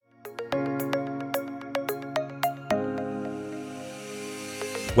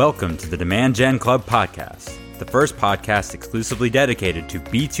Welcome to the Demand Gen Club podcast, the first podcast exclusively dedicated to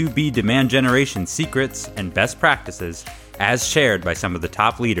B2B demand generation secrets and best practices as shared by some of the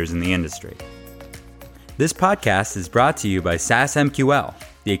top leaders in the industry. This podcast is brought to you by SaaSMQL,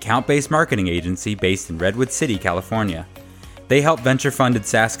 the account-based marketing agency based in Redwood City, California. They help venture-funded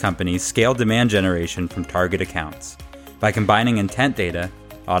SaaS companies scale demand generation from target accounts. By combining intent data,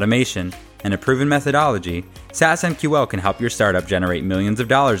 automation, and a proven methodology, SaaSMQL can help your startup generate millions of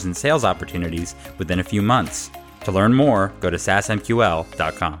dollars in sales opportunities within a few months. To learn more, go to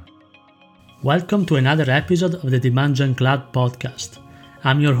SaaSMQL.com. Welcome to another episode of the Demand Gen Club podcast.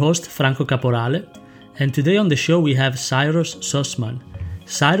 I'm your host, Franco Caporale, and today on the show we have Cyrus Sussman.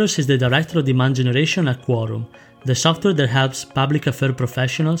 Cyrus is the Director of Demand Generation at Quorum, the software that helps public affairs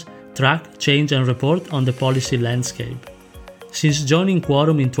professionals track, change, and report on the policy landscape. Since joining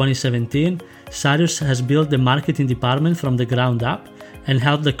Quorum in 2017, Cyrus has built the marketing department from the ground up and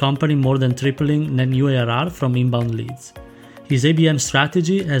helped the company more than tripling net new ARR from inbound leads. His ABM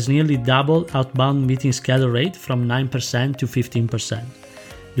strategy has nearly doubled outbound meeting schedule rate from 9% to 15%.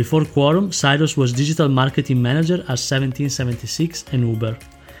 Before Quorum, Cyrus was digital marketing manager at 1776 and Uber.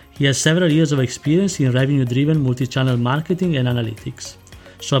 He has several years of experience in revenue-driven multichannel marketing and analytics.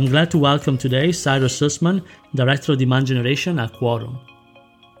 So I'm glad to welcome today Cyrus Sussman, Director of Demand Generation at Quorum.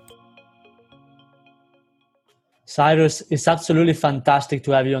 Cyrus, it's absolutely fantastic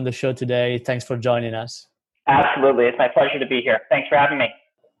to have you on the show today. Thanks for joining us. Absolutely. It's my pleasure to be here. Thanks for having me.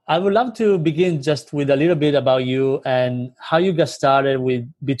 I would love to begin just with a little bit about you and how you got started with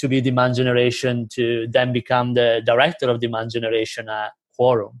B2B demand generation to then become the Director of Demand Generation at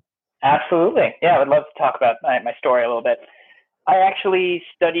Quorum. Absolutely. Yeah, I would love to talk about my story a little bit. I actually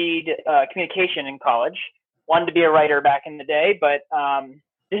studied communication in college. Wanted to be a writer back in the day, but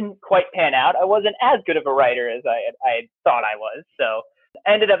didn't quite pan out. I wasn't as good of a writer as I thought I was. So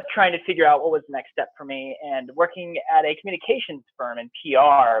I ended up trying to figure out what was the next step for me. And working at a communications firm in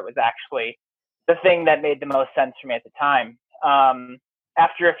PR was actually the thing that made the most sense for me at the time.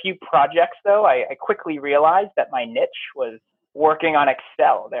 After a few projects, though, I quickly realized that my niche was working on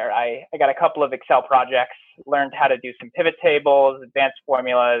Excel there. I got a couple of Excel projects, learned how to do some pivot tables, advanced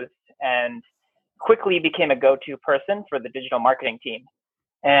formulas, and quickly became a go-to person for the digital marketing team.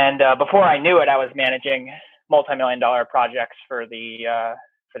 And before I knew it, I was managing multi-million-dollar projects for the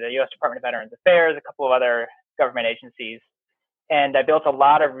U.S. Department of Veterans Affairs, a couple of other government agencies. And I built a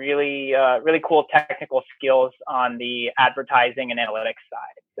lot of really cool technical skills on the advertising and analytics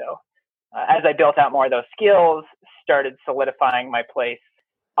side. So as I built out more of those skills, started solidifying my place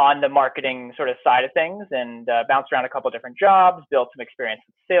on the marketing sort of side of things, and bounced around a couple of different jobs, built some experience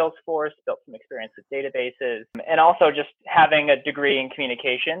with Salesforce, built some experience with databases, and also just having a degree in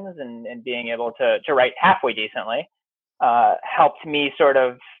communications and being able to write halfway decently helped me sort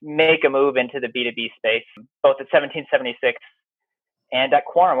of make a move into the B2B space, both at 1776 and at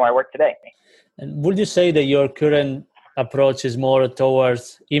Quorum, where I work today. And would you say that your current approach is more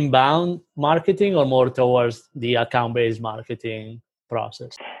towards inbound marketing or more towards the account-based marketing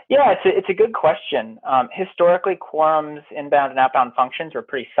process? Yeah, it's a good question. Historically, Quorum's inbound and outbound functions were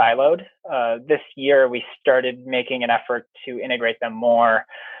pretty siloed. This year, we started making an effort to integrate them more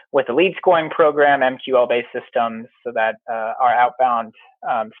with the lead scoring program, MQL-based systems, so that our outbound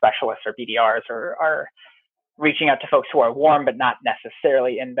specialists or BDRs are reaching out to folks who are warm but not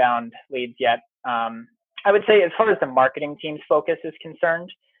necessarily inbound leads yet. I would say as far as the marketing team's focus is concerned,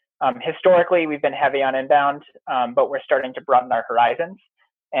 historically, we've been heavy on inbound, but we're starting to broaden our horizons.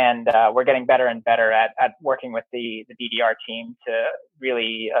 And we're getting better and better at working with the BDR team to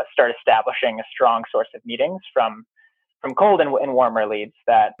really start establishing a strong source of meetings from cold and warmer leads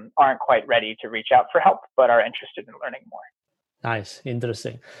that aren't quite ready to reach out for help, but are interested in learning more. Nice.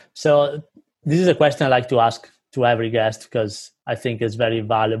 Interesting. So this is a question I like to ask to every guest because I think it's very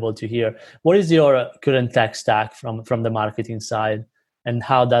valuable to hear. What is your current tech stack from the marketing side, and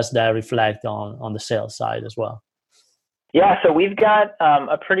how does that reflect on the sales side as well? Yeah, so we've got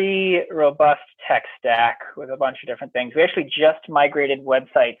a pretty robust tech stack with a bunch of different things. We actually just migrated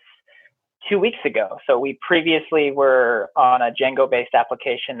websites 2 weeks ago. So we previously were on a Django-based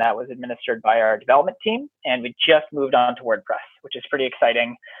application that was administered by our development team, and we just moved on to WordPress, which is pretty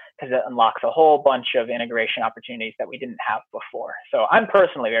exciting because it unlocks a whole bunch of integration opportunities that we didn't have before. So I'm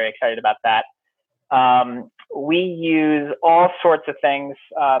personally very excited about that. We use all sorts of things.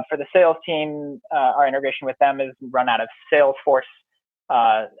 For the sales team, our integration with them is run out of Salesforce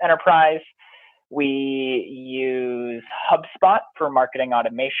Enterprise. We use HubSpot for marketing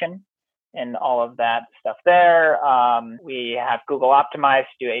automation and all of that stuff there. We have Google Optimize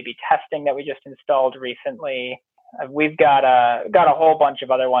to do A/B testing that we just installed recently. We've got a whole bunch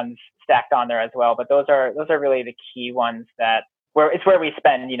of other ones stacked on there as well, but those are really the key ones that where we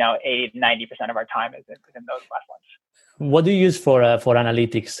spend 80-90% of our time is in those platforms. What do you use for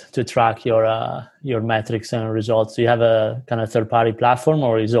analytics to track your metrics and results? Do you have a kind of third-party platform,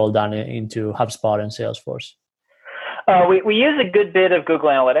 or is it all done into HubSpot and Salesforce? We use a good bit of Google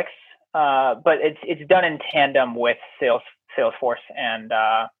Analytics, but it's done in tandem with Salesforce and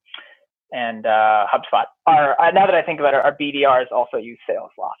HubSpot. Now that I think about it, our BDRs also use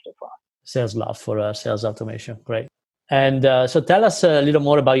SalesLoft as well. SalesLoft for sales automation, great. And so tell us a little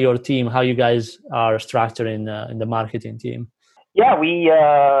more about your team, how you guys are structured in the marketing team. Yeah,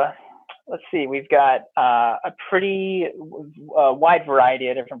 let's see, we've got a pretty wide variety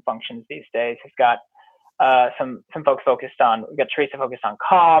of different functions these days. We've got some folks we've got Teresa focused on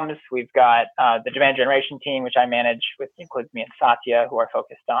comms. We've got the demand generation team, which I manage, which includes me and Satya, who are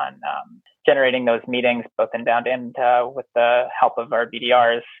focused on generating those meetings, both inbound and with the help of our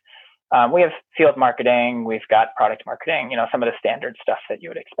BDRs. We have field marketing, we've got product marketing, some of the standard stuff that you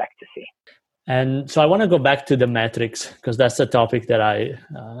would expect to see. And so I want to go back to the metrics, because that's a topic that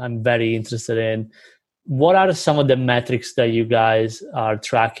I'm very interested in. What are some of the metrics that you guys are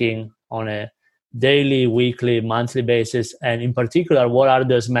tracking on a daily, weekly, monthly basis? And in particular, what are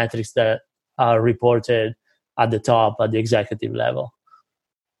those metrics that are reported at the top, at the executive level?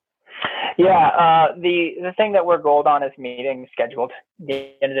 Yeah, the thing that we're gold on is meetings scheduled. At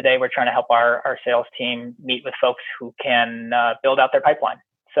the end of the day, we're trying to help our sales team meet with folks who can build out their pipeline.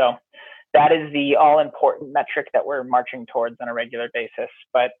 So that is the all-important metric that we're marching towards on a regular basis.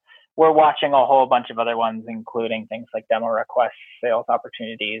 But we're watching a whole bunch of other ones, including things like demo requests, sales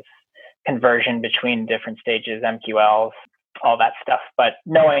opportunities, conversion between different stages, MQLs, all that stuff. But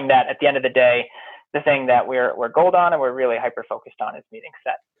knowing that at the end of the day, the thing that we're gold on and we're really hyper-focused on is meeting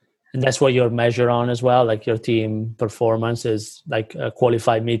set. And that's what you're measured on as well, like your team performance is like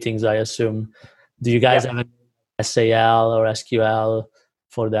qualified meetings, I assume. Do you guys have an SAL or SQL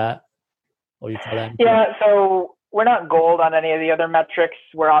for that? Or you call that? Yeah, so we're not gold on any of the other metrics.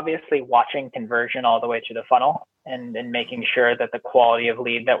 We're obviously watching conversion all the way through the funnel and making sure that the quality of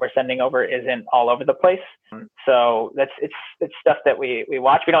lead that we're sending over isn't all over the place. So it's stuff that we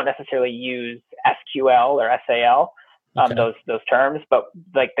watch. We don't necessarily use SQL or SAL. Those terms, but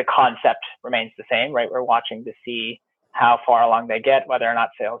like the concept remains the same, right? We're watching to see how far along they get, whether or not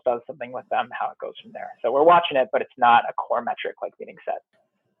sales does something with them, how it goes from there. So we're watching it, but it's not a core metric like meeting set.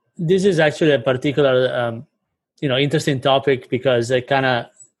 This is actually a particular, interesting topic, because it kind of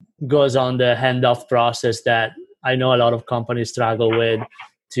goes on the handoff process that I know a lot of companies struggle with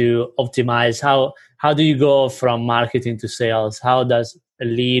to optimize. How do you go from marketing to sales? How does a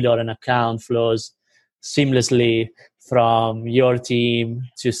lead or an account flows seamlessly from your team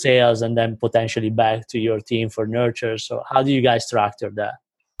to sales and then potentially back to your team for nurture? So how do you guys structure that?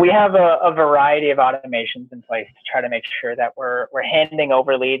 We have a variety of automations in place to try to make sure that we're handing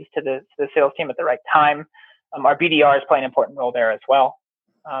over leads to the sales team at the right time. Our BDRs play an important role there as well,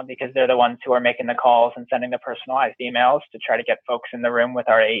 because they're the ones who are making the calls and sending the personalized emails to try to get folks in the room with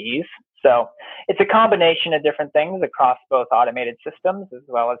our AEs. So it's a combination of different things across both automated systems as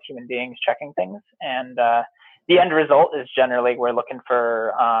well as human beings checking things. And the end result is generally we're looking for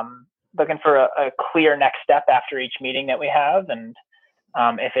a clear next step after each meeting that we have. And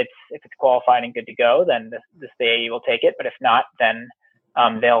if it's qualified and good to go, then the AE will take it. But if not, then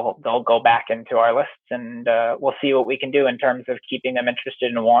they'll go back into our lists, and we'll see what we can do in terms of keeping them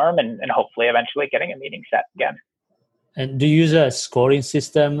interested and warm, and hopefully eventually getting a meeting set again. And do you use a scoring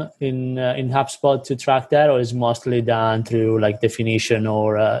system in HubSpot to track that, or is it mostly done through like definition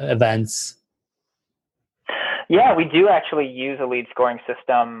or events? Yeah, we do actually use a lead scoring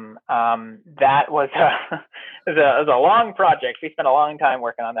system. That was a long project. We spent a long time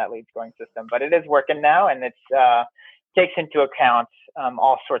working on that lead scoring system, but it is working now, and it takes into account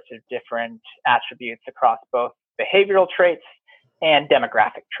all sorts of different attributes across both behavioral traits and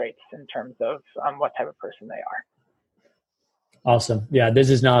demographic traits in terms of what type of person they are. Awesome. Yeah, this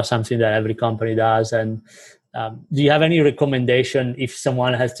is now something that every company does. And do you have any recommendation if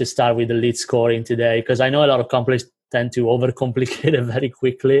someone has to start with the lead scoring today? Because I know a lot of companies tend to overcomplicate it very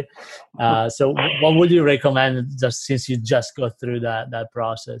quickly. So what would you recommend, just since you just go through that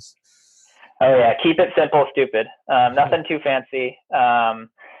process? Oh yeah, keep it simple, stupid. Nothing too fancy.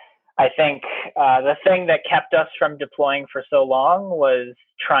 I think the thing that kept us from deploying for so long was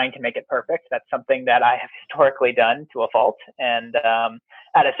trying to make it perfect. That's something that I have historically done to a fault. And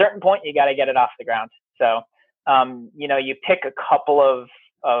at a certain point, you got to get it off the ground. So, you pick a couple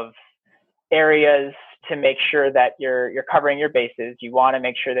of areas to make sure that you're covering your bases. You want to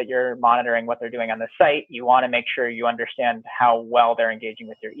make sure that you're monitoring what they're doing on the site. You want to make sure you understand how well they're engaging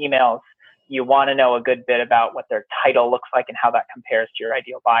with your emails. You want to know a good bit about what their title looks like and how that compares to your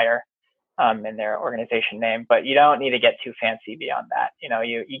ideal buyer and their organization name. But you don't need to get too fancy beyond that.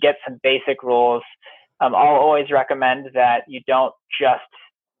 You get some basic rules. I'll always recommend that you don't just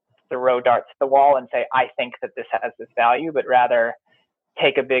throw darts at the wall and say, I think that this has this value, but rather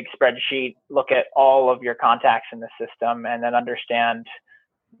take a big spreadsheet, look at all of your contacts in the system, and then understand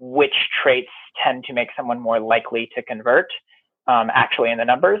which traits tend to make someone more likely to convert actually in the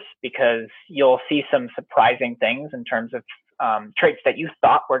numbers, because you'll see some surprising things in terms of traits that you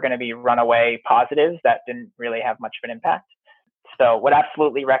thought were going to be runaway positives that didn't really have much of an impact. So would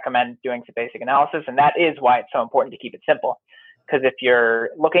absolutely recommend doing some basic analysis. And that is why it's so important to keep it simple. Because if you're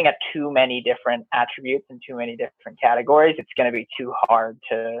looking at too many different attributes and too many different categories, it's going to be too hard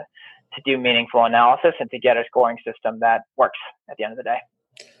to do meaningful analysis and to get a scoring system that works at the end of the day.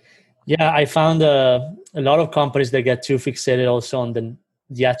 Yeah, I found a lot of companies that get too fixated also on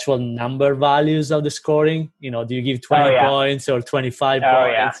the actual number values of the scoring. Do you give 20 points or 25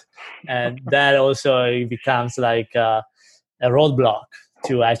 points? And that also becomes like a roadblock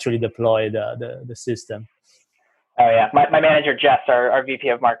to actually deploy the system. Oh yeah, my manager Jess, our VP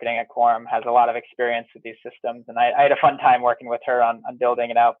of marketing at Quorum, has a lot of experience with these systems, and I had a fun time working with her on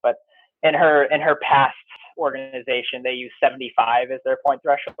building it out. But in her past organization, they use 75 as their point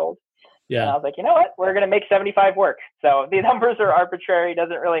threshold. Yeah. And I was like, you know what? We're going to make 75 work. So the numbers are arbitrary. It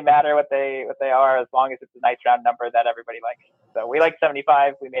doesn't really matter what they are, as long as it's a nice round number that everybody likes. So we like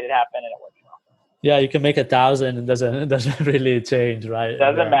 75. We made it happen, and it works well. Yeah, you can make 1,000. It doesn't really change, right?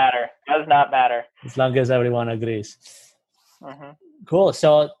 Doesn't matter. Does not matter. As long as everyone agrees. Mm-hmm. Cool.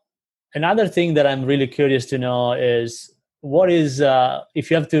 So another thing that I'm really curious to know is, what is, if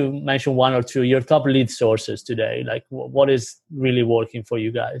you have to mention one or two, your top lead sources today, like what is really working for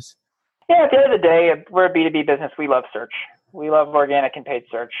you guys? Yeah, at the end of the day, we're a B2B business. We love search. We love organic and paid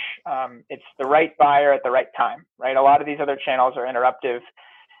search. It's the right buyer at the right time, right? A lot of these other channels are interruptive.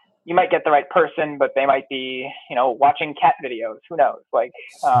 You might get the right person, but they might be, watching cat videos. Who knows? But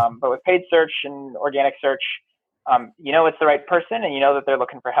with paid search and organic search, it's the right person, and that they're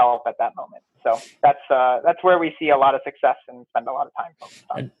looking for help at that moment. So that's where we see a lot of success and spend a lot of time focused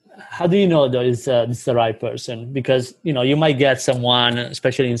on. And how do you know that it's the right person? Because you might get someone,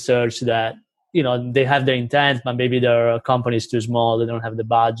 especially in search, that they have their intent, but maybe their company is too small, they don't have the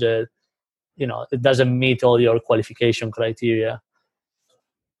budget. It doesn't meet all your qualification criteria.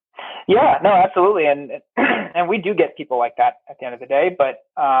 Yeah, no, absolutely. And we do get people like that at the end of the day, but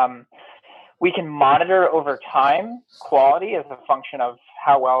we can monitor over time quality as a function of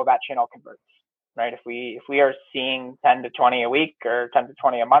how well that channel converts, right? If we are seeing 10 to 20 a week or 10 to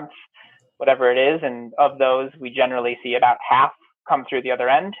 20 a month, whatever it is, and of those, we generally see about half come through the other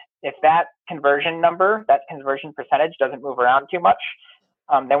end. If that conversion percentage doesn't move around too much,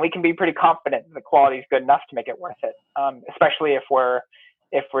 then we can be pretty confident that the quality is good enough to make it worth it, especially if we're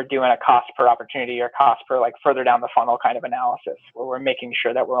doing a cost per opportunity or cost per further down the funnel kind of analysis, where we're making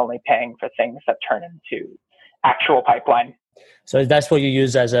sure that we're only paying for things that turn into actual pipeline. So that's what you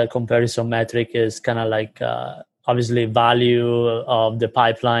use as a comparison metric, is kind of obviously value of the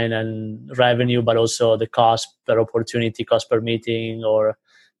pipeline and revenue, but also the cost per opportunity, cost per meeting, or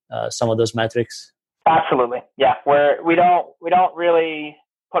some of those metrics. Absolutely. Yeah. We don't really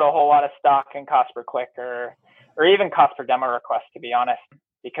put a whole lot of stock in cost per click or even cost per demo request, to be honest,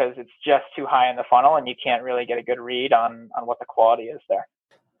 because it's just too high in the funnel and you can't really get a good read on what the quality is there.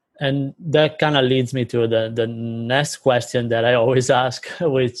 And that kind of leads me to the next question that I always ask,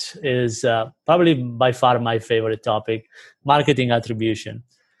 which is probably by far my favorite topic, marketing attribution.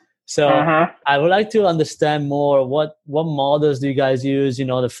 So I would like to understand more, what models do you guys use?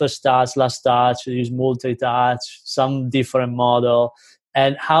 The first touch, last touch, you use multi-touch, some different model,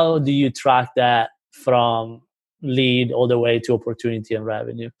 and how do you track that from lead all the way to opportunity and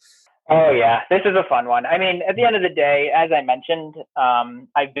revenue? Oh yeah, this is a fun one. I mean, at the end of the day, as I mentioned,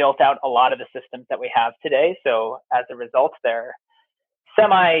 I've built out a lot of the systems that we have today. So as a result, they're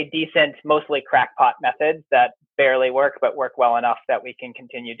semi-decent, mostly crackpot methods that barely work, but work well enough that we can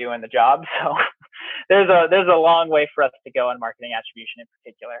continue doing the job. So there's a long way for us to go on marketing attribution in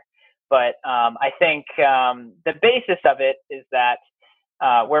particular. But I think the basis of it is that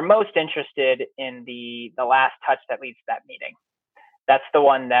we're most interested in the last touch that leads to that meeting. That's the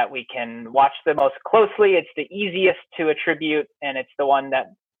one that we can watch the most closely. It's the easiest to attribute, and it's the one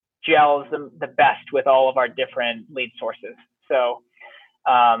that gels the best with all of our different lead sources. So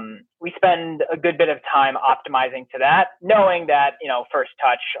We spend a good bit of time optimizing to that, knowing that, first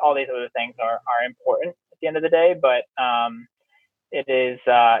touch, all these other things are important at the end of the day. But it's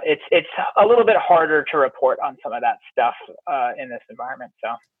a little bit harder to report on some of that stuff in this environment.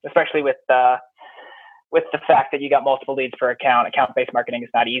 So especially with the fact that you got multiple leads per account-based marketing is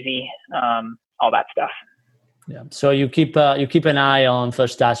not easy, all that stuff. Yeah. So you keep an eye on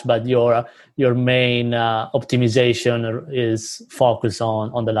first touch, but your main optimization is focused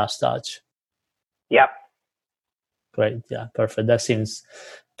on the last touch. Yep. Great. Yeah. Perfect. That seems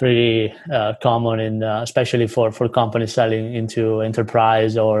pretty common in especially for companies selling into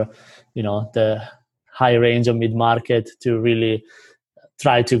enterprise or the high range of mid-market, to really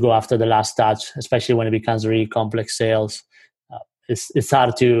try to go after the last touch, especially when it becomes really complex sales. It's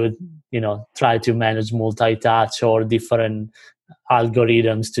hard to try to manage multi-touch or different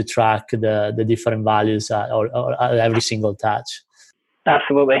algorithms to track the different values or every single touch.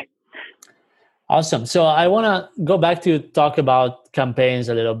 Absolutely. Awesome. So I want to go back to talk about campaigns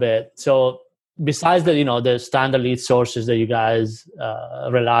a little bit. So besides the standard lead sources that you guys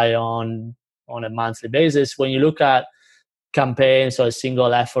rely on a monthly basis, when you look at campaigns or a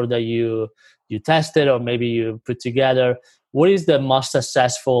single effort that you tested or maybe you put together, what is the most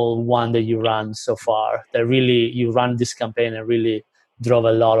successful one that you run so far, that really you run this campaign and really drove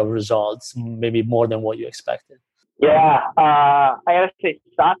a lot of results, maybe more than what you expected? Yeah, I have to say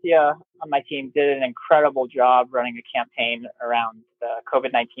Satya on my team did an incredible job running a campaign around the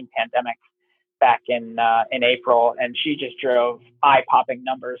COVID-19 pandemic back in April, and she just drove eye-popping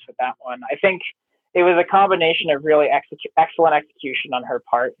numbers with that one. I think it was a combination of really excellent execution on her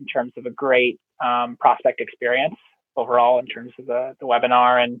part in terms of a great prospect experience overall, in terms of the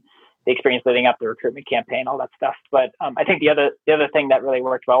webinar and the experience leading up to the recruitment campaign, all that stuff. But I think the other thing that really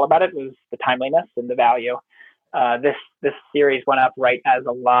worked well about it was the timeliness and the value. This series went up right as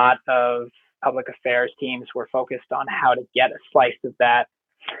a lot of public affairs teams were focused on how to get a slice of that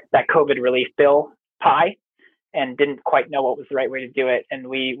COVID relief bill pie, and didn't quite know what was the right way to do it. And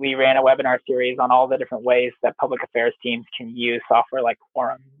we ran a webinar series on all the different ways that public affairs teams can use software like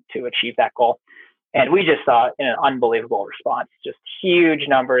Quorum to achieve that goal. And we just saw an unbelievable response, just huge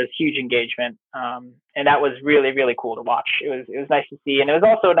numbers, huge engagement. And that was really, really cool to watch. It was nice to see. And it was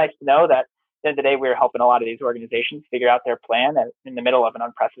also nice to know that at the end of the day, we were helping a lot of these organizations figure out their plan in the middle of an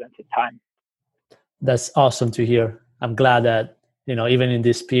unprecedented time. That's awesome to hear. I'm glad that, even in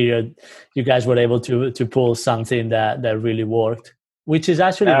this period, you guys were able to pull something that really worked, which is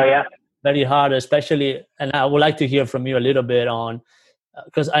actually very hard, especially. And I would like to hear from you a little bit on,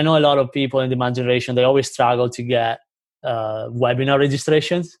 because I know a lot of people in demand generation, they always struggle to get webinar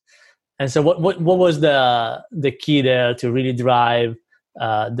registrations. And so what was the key there to really drive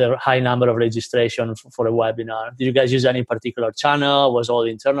the high number of registration for a webinar? Did you guys use any particular channel? Was all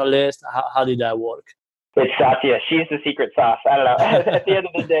internal list? How did that work? It's Satya. She's the secret sauce. I don't know. At the end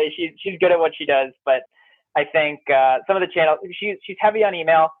of the day, she's good at what she does. But I think some of the channels, she's heavy on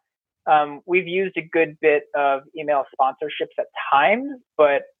email. We've used a good bit of email sponsorships at times,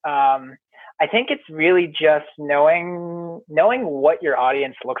 but I think it's really just knowing what your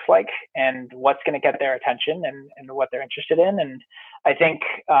audience looks like and what's going to get their attention and what they're interested in. And I think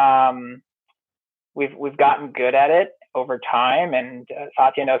we've gotten good at it over time, and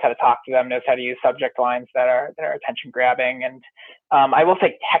Satya knows how to talk to them, knows how to use subject lines that are attention grabbing. And I will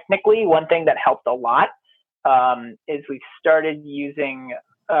say, technically, one thing that helped a lot is we started using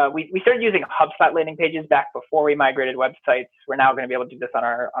HubSpot landing pages back before we migrated websites. We're now going to be able to do this on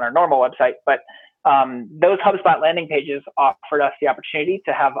our normal website, but those HubSpot landing pages offered us the opportunity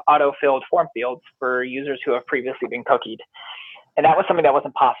to have auto-filled form fields for users who have previously been cookied. And that was something that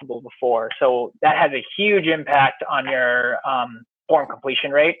wasn't possible before. So that has a huge impact on your form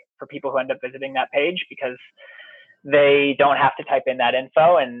completion rate for people who end up visiting that page, because they don't have to type in that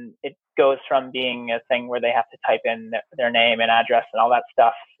info, and it goes from being a thing where they have to type in their name and address and all that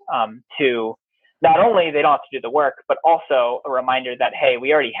stuff to not only they don't have to do the work, but also a reminder that, hey,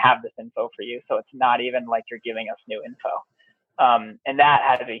 we already have this info for you. So it's not even like you're giving us new info. And that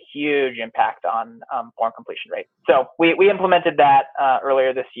has a huge impact on form completion rate. So we implemented that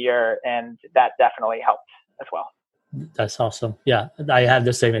earlier this year, and that definitely helped as well. That's awesome. Yeah, I had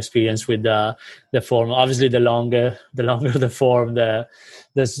the same experience with the form. Obviously, the longer the form, the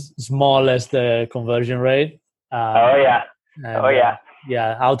smallest the conversion rate. Yeah,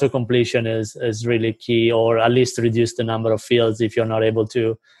 auto completion is really key, or at least reduce the number of fields if you're not able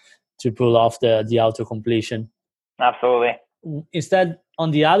to pull off the auto completion. Absolutely. Instead,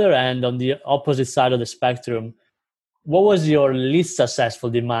 on the other end, on the opposite side of the spectrum, what was your least successful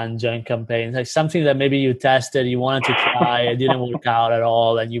demand gen campaign? Like something that maybe you tested, you wanted to try, it didn't work out at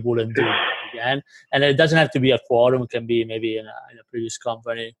all, and you wouldn't do that again. And it doesn't have to be a Quorum; it can be maybe in a previous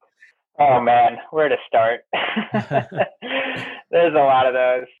company. Oh man, where to start? There's a lot of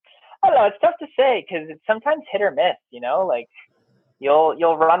those. I don't know. It's tough to say because it's sometimes hit or miss. Like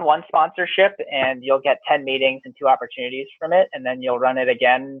you'll run one sponsorship and you'll get 10 meetings and 2 opportunities from it, and then you'll run it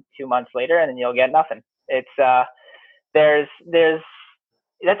again 2 months later, and then you'll get nothing. It's there's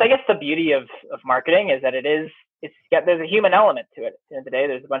that's, I guess, the beauty of marketing is that there's a human element to it. At the end of the day,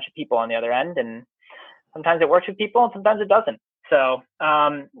 there's a bunch of people on the other end, and sometimes it works with people and sometimes it doesn't. So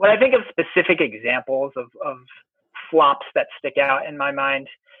when I think of specific examples of flops that stick out in my mind,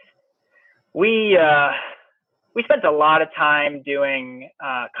 we spent a lot of time doing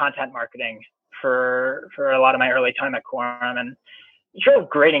content marketing for a lot of my early time at Quorum, and it showed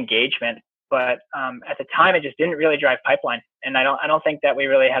great engagement. But at the time, it just didn't really drive pipeline, and I don't think that we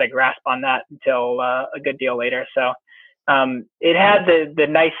really had a grasp on that until a good deal later. So it had the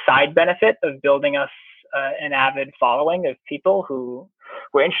nice side benefit of building us an avid following of people who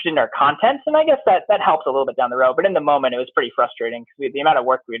were interested in our content, and I guess that helps a little bit down the road. But in the moment, it was pretty frustrating because the amount of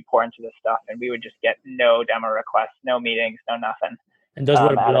work we would pour into this stuff, and we would just get no demo requests, no meetings, no nothing. And those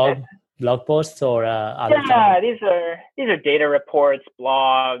were blog posts or other things? These are data reports,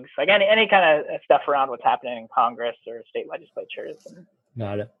 blogs, like any kind of stuff around what's happening in Congress or state legislatures.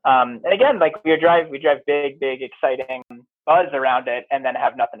 Got it. And again, like we drive big, exciting buzz around it, and then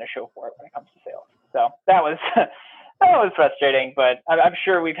have nothing to show for it when it comes to sales. So that was frustrating, but I'm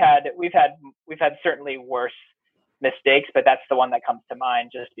sure we've had certainly worse mistakes, but that's the one that comes to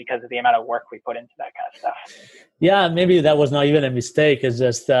mind just because of the amount of work we put into that kind of stuff. Yeah, maybe that was not even a mistake. It's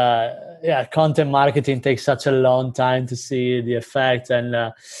just, content marketing takes such a long time to see the effect.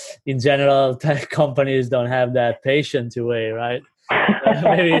 And in general, tech companies don't have that patience to wait, right?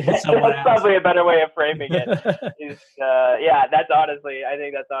 Maybe that's probably a better way of framing it. I think that's honestly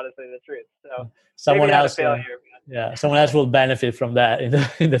the truth. So someone else will benefit from that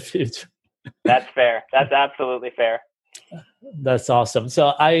in the future. That's fair. That's absolutely fair. That's awesome.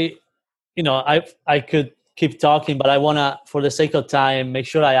 So I could keep talking, but I want to, for the sake of time, make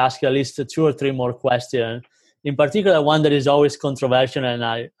sure I ask you at least 2 or 3 more questions. In particular, one that is always controversial and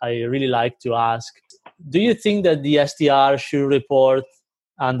I really like to ask. Do you think that the SDR should report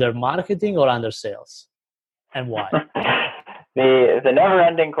under marketing or under sales? And why? The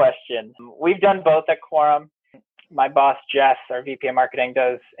never-ending question. We've done both at Quorum. My boss, Jess, our VP of marketing,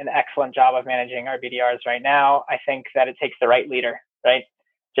 does an excellent job of managing our BDRs right now. I think that it takes the right leader, right?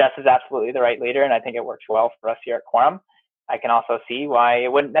 Jess is absolutely the right leader, and I think it works well for us here at Quorum. I can also see why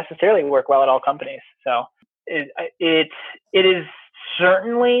it wouldn't necessarily work well at all companies. So it is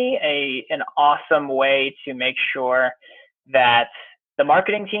certainly an awesome way to make sure that the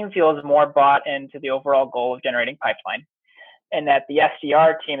marketing team feels more bought into the overall goal of generating pipeline, and that the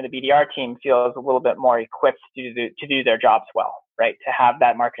SDR team and the BDR team feels a little bit more equipped to do their jobs well, right? To have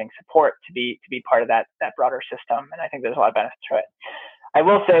that marketing support, to be part of that broader system. And I think there's a lot of benefits to it. I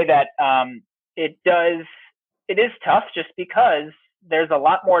will say that it is tough just because there's a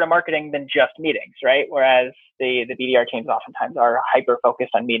lot more to marketing than just meetings, right? Whereas the BDR teams oftentimes are hyper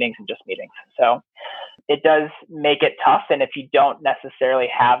focused on meetings and just meetings. So it does make it tough. And if you don't necessarily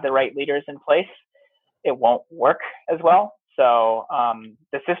have the right leaders in place, it won't work as well. So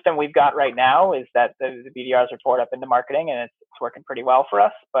the system we've got right now is that the BDRs report up into marketing, and it's working pretty well for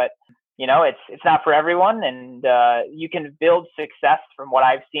us. But it's not for everyone, and you can build success from what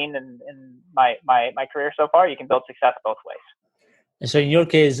I've seen in my career so far. You can build success both ways. And so in your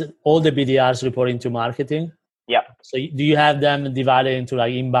case, all the BDRs report into marketing? Yeah. So do you have them divided into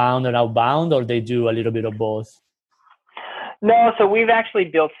like inbound and outbound, or they do a little bit of both? No, so we've actually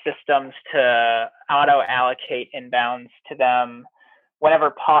built systems to auto-allocate inbounds to them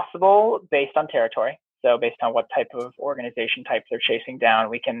whenever possible based on territory. So based on what type of organization type they're chasing down,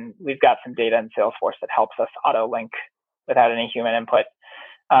 we've got some data in Salesforce that helps us auto-link without any human input.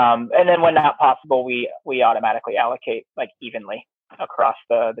 And then when not possible, we automatically allocate like evenly across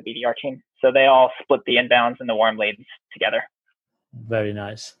the BDR team. So they all split the inbounds and the warm leads together. Very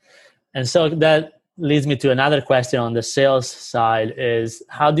nice. And so that leads me to another question on the sales side is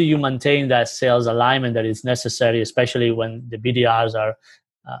how do you maintain that sales alignment that is necessary, especially when the BDRs are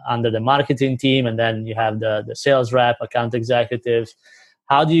under the marketing team and then you have the sales rep, account executives.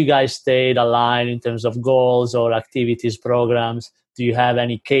 How do you guys stay aligned in terms of goals or activities, programs? Do you have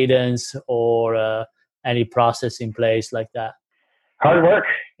any cadence or any process in place like that? Hard work.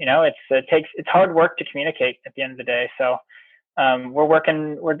 It's hard work to communicate at the end of the day. So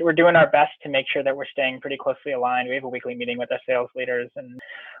We're doing our best to make sure that we're staying pretty closely aligned. We have a weekly meeting with our sales leaders, and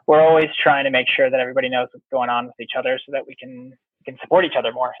we're always trying to make sure that everybody knows what's going on with each other, so that we can support each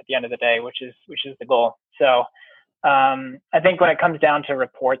other more at the end of the day, which is the goal. So I think when it comes down to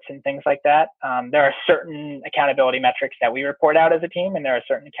reports and things like that, there are certain accountability metrics that we report out as a team, and there are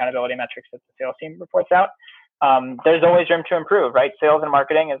certain accountability metrics that the sales team reports out. There's always room to improve, right? Sales and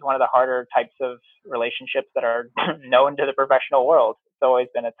marketing is one of the harder types of relationships that are known to the professional world. It's always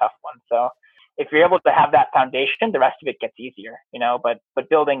been a tough one. So if you're able to have that foundation, the rest of it gets easier, but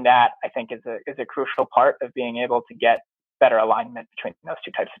building that, I think, is a crucial part of being able to get better alignment between those two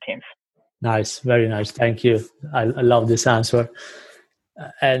types of teams. Nice. Very nice. Thank you. I love this answer.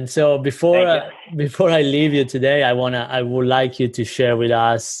 And so before I leave you today, I would like you to share with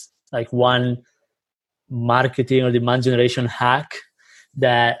us like one marketing or demand generation hack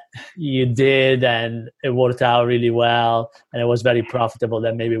that you did and it worked out really well and it was very profitable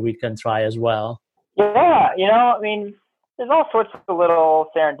that maybe we can try as well. Yeah, there's all sorts of little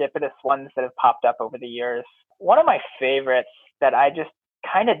serendipitous ones that have popped up over the years. One of my favorites that I just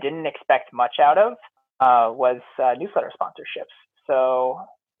kind of didn't expect much out of was newsletter sponsorships. So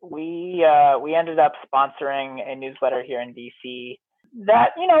we ended up sponsoring a newsletter here in DC that,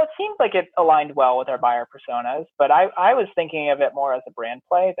 it seemed like it aligned well with our buyer personas, but I was thinking of it more as a brand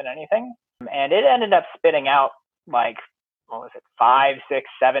play than anything. And it ended up spitting out like, 5, 6,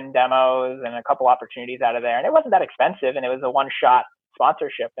 7 demos and a couple opportunities out of there. And it wasn't that expensive, and it was a one-shot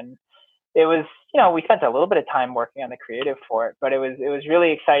sponsorship. And it was, we spent a little bit of time working on the creative for it, but it was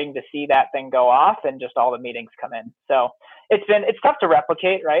really exciting to see that thing go off and just all the meetings come in. So it's tough to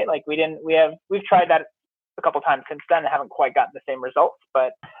replicate, right? Like we've tried that a couple times since then and haven't quite gotten the same results,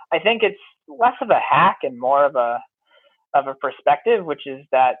 but I think it's less of a hack and more of a perspective, which is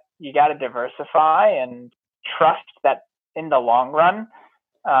that you got to diversify and trust that in the long run,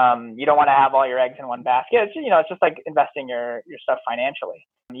 you don't want to have all your eggs in one basket. It's just like investing your stuff financially.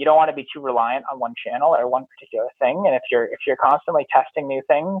 You don't want to be too reliant on one channel or one particular thing. And if you're constantly testing new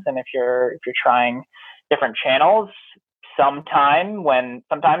things, and if you're trying different channels, sometimes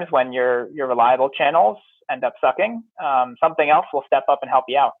when your reliable channels end up sucking, something else will step up and help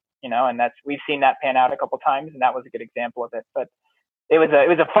you out. And we've seen that pan out a couple of times, and that was a good example of it. But it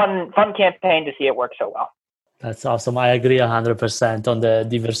was a fun campaign to see it work so well. That's awesome. I agree 100% on the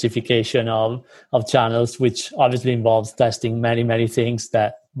diversification of channels, which obviously involves testing many, many things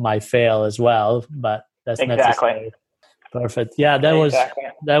that might fail as well, but that's necessary. Perfect. Yeah,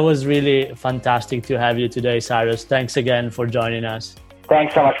 that was really fantastic to have you today, Cyrus. Thanks again for joining us.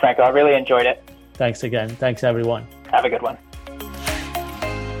 Thanks so much, Franco. I really enjoyed it. Thanks again. Thanks, everyone. Have a good one.